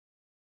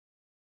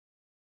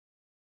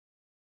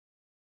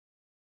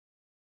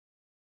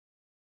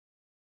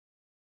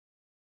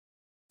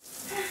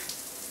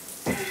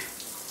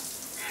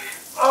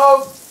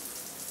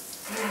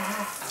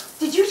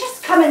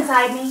Come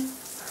inside me.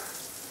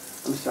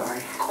 I'm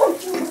sorry. Oh,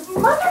 you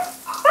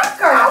motherfucker!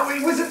 Oh,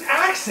 it was an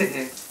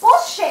accident.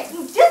 Bullshit!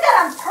 You did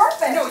that on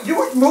purpose! No, you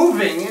were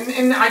moving,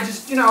 and I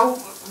just, you know...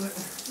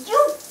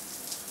 You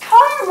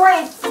tongue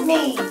raped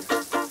me!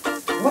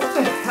 What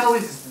the hell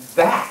is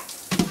that?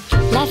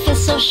 Life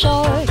is so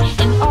short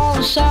and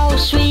oh so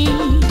sweet.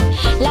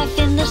 Life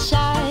in the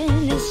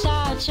sun is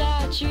such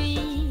a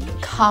treat.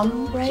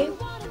 Cum rape?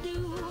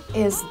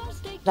 Is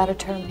that a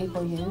term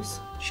people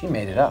use? She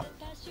made it up.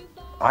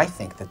 I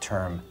think the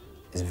term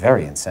is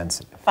very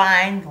insensitive.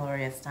 Fine,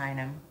 Gloria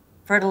Steinem.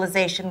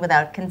 Fertilization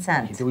without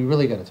consent. Do we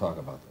really got to talk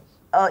about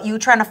this? You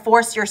trying to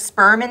force your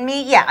sperm in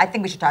me? Yeah, I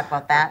think we should talk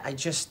about that.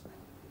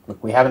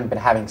 Look, we haven't been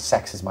having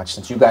sex as much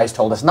since you guys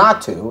told us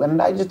not to,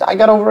 and I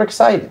got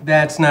overexcited.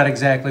 That's not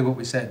exactly what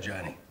we said,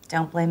 Johnny.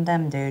 Don't blame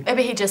them, dude.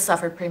 Maybe he just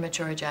suffered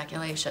premature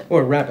ejaculation.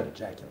 Or rapid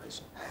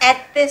ejaculation.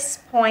 At this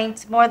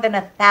point, more than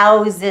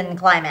 1,000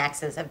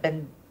 climaxes have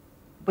been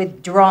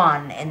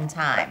withdrawn in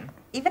time.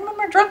 Even when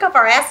we're drunk off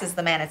our asses,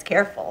 the man is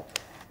careful.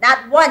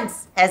 Not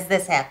once has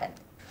this happened.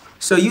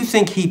 So you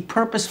think he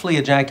purposefully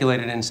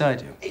ejaculated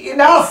inside you?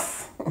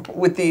 Enough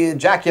with the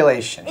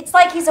ejaculation. It's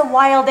like he's a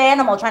wild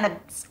animal trying to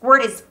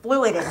squirt his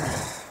fluid in me.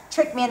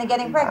 Trick me into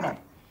getting pregnant.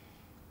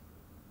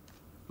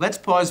 Let's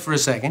pause for a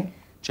second.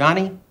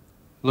 Johnny,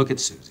 look at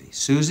Susie.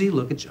 Susie,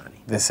 look at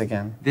Johnny. This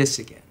again? This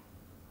again.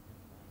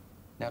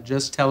 Now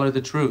just tell her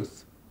the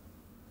truth.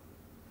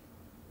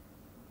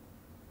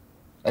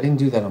 I didn't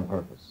do that on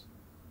purpose.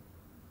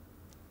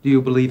 Do you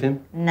believe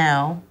him?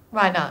 No.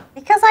 Why not?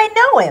 Because I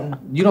know him.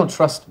 You don't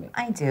trust me.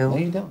 I do. No,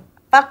 you don't.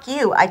 Fuck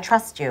you. I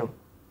trust you.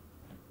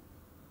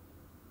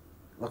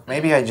 Look,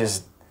 maybe I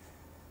just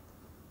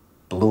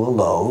blew a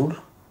load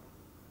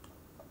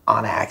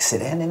on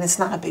accident, and it's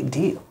not a big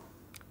deal.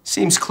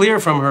 Seems clear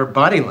from her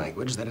body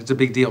language that it's a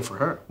big deal for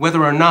her,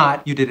 whether or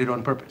not you did it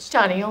on purpose.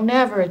 Johnny, you'll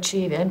never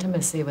achieve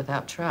intimacy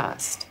without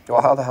trust.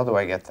 Well, how the hell do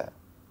I get that?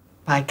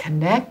 By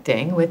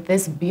connecting with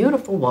this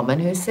beautiful woman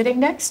who's sitting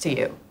next to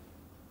you.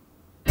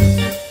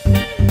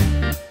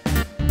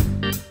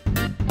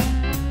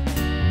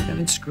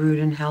 Been screwed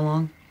in how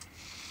long?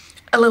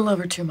 A little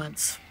over 2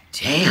 months.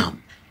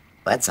 Damn,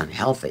 that's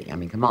unhealthy. I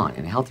mean, come on,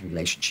 in a healthy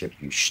relationship,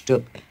 you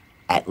should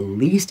at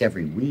least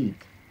every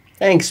week.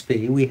 Thanks,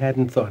 B. We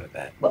hadn't thought of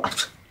that. Well,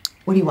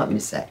 what do you want me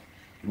to say?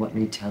 You want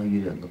me to tell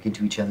you to look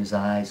into each other's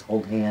eyes,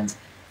 hold hands,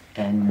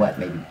 and what,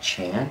 maybe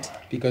chant?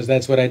 Because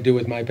that's what I do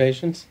with my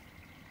patients?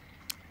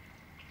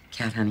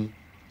 Cat, honey,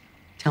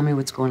 tell me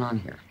what's going on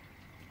here.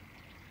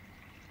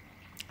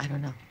 I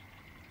don't know.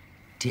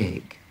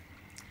 Dig.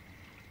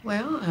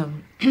 Well,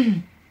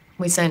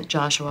 we sent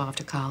Joshua off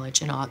to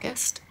college in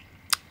August.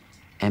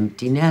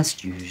 Empty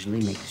nest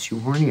usually makes you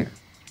hornier.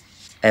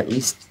 At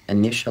least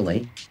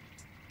initially.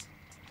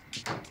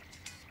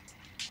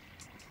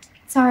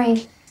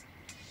 Sorry.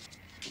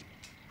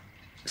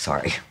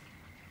 Sorry.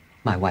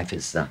 My wife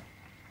is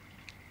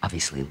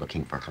obviously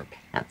looking for her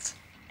pants.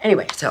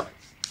 Anyway, so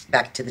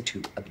back to the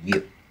two of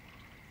you.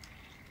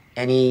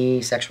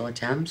 Any sexual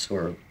attempts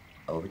or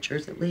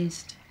overtures at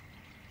least?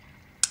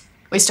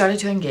 We started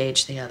to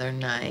engage the other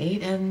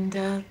night,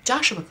 and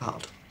Joshua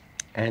called.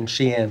 And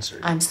she answered.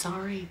 I'm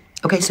sorry.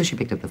 Okay, so she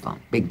picked up the phone.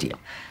 Big deal.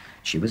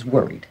 She was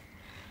worried.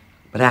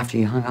 But after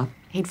you hung up?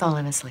 He'd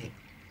fallen asleep.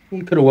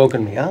 You could have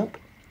woken me up.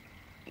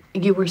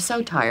 You were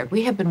so tired.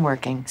 We have been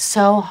working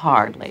so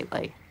hard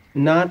lately.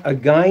 Not a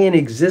guy in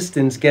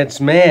existence gets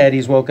mad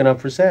he's woken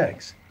up for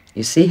sex.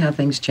 You see how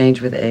things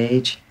change with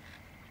age?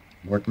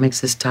 Work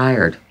makes us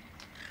tired.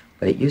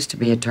 But it used to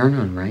be a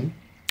turn-on, right?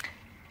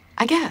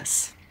 I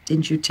guess.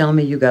 Didn't you tell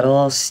me you got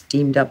all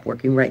steamed up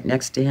working right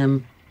next to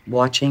him,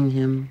 watching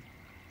him?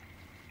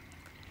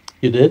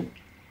 You did?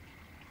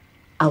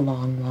 A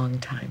long, long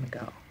time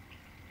ago.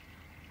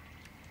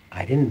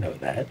 I didn't know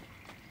that.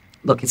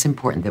 Look, it's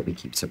important that we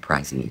keep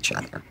surprising each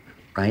other,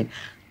 right?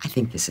 I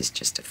think this is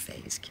just a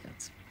phase,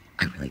 kids.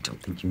 I really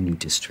don't think you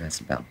need to stress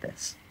about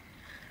this.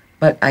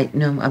 But I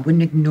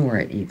wouldn't ignore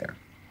it either.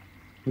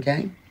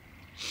 Okay?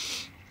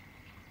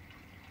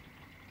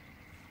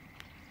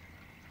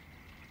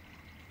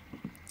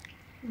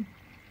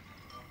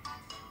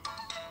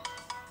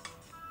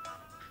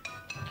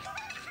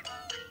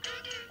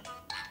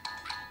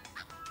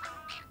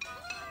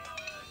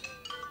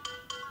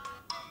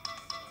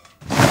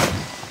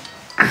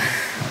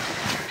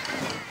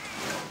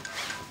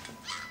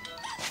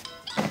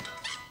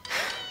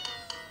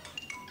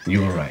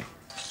 You were right.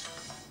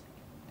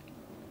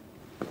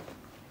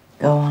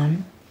 Go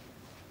on.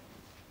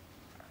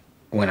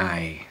 When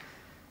I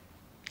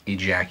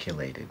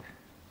ejaculated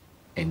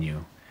in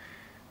you,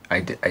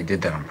 I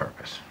did that on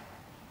purpose.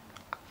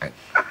 I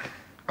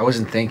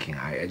wasn't thinking.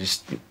 I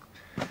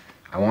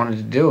wanted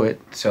to do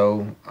it,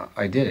 so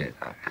I did it.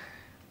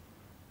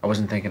 I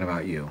wasn't thinking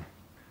about you.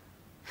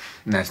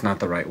 And that's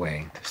not the right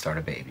way to start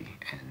a baby,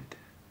 and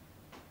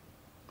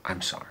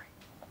I'm sorry.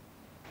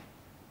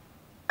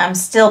 I'm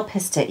still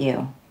pissed at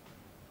you.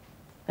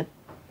 But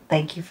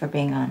thank you for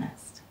being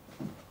honest.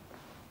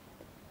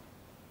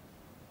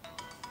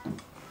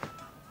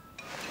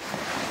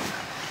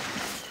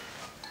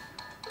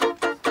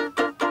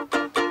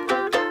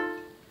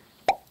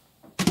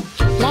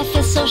 Life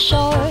is so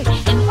short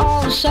and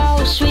all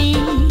so sweet.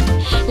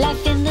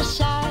 Life in the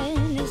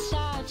sun is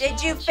such.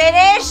 Did you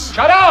finish?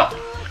 Shut up!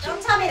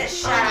 Don't tell me to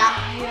shut up.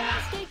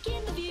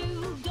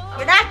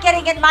 You're not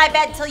getting in my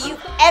bed till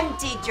you've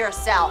emptied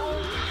yourself.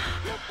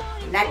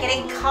 You're not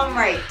getting cum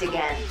raped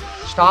again.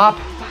 Stop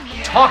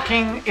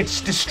talking.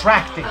 It's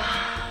distracting.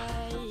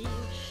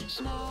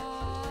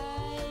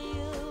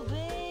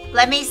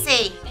 Let me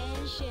see.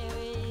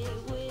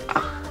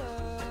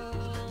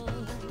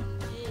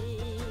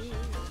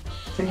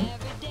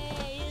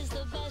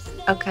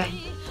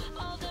 Okay.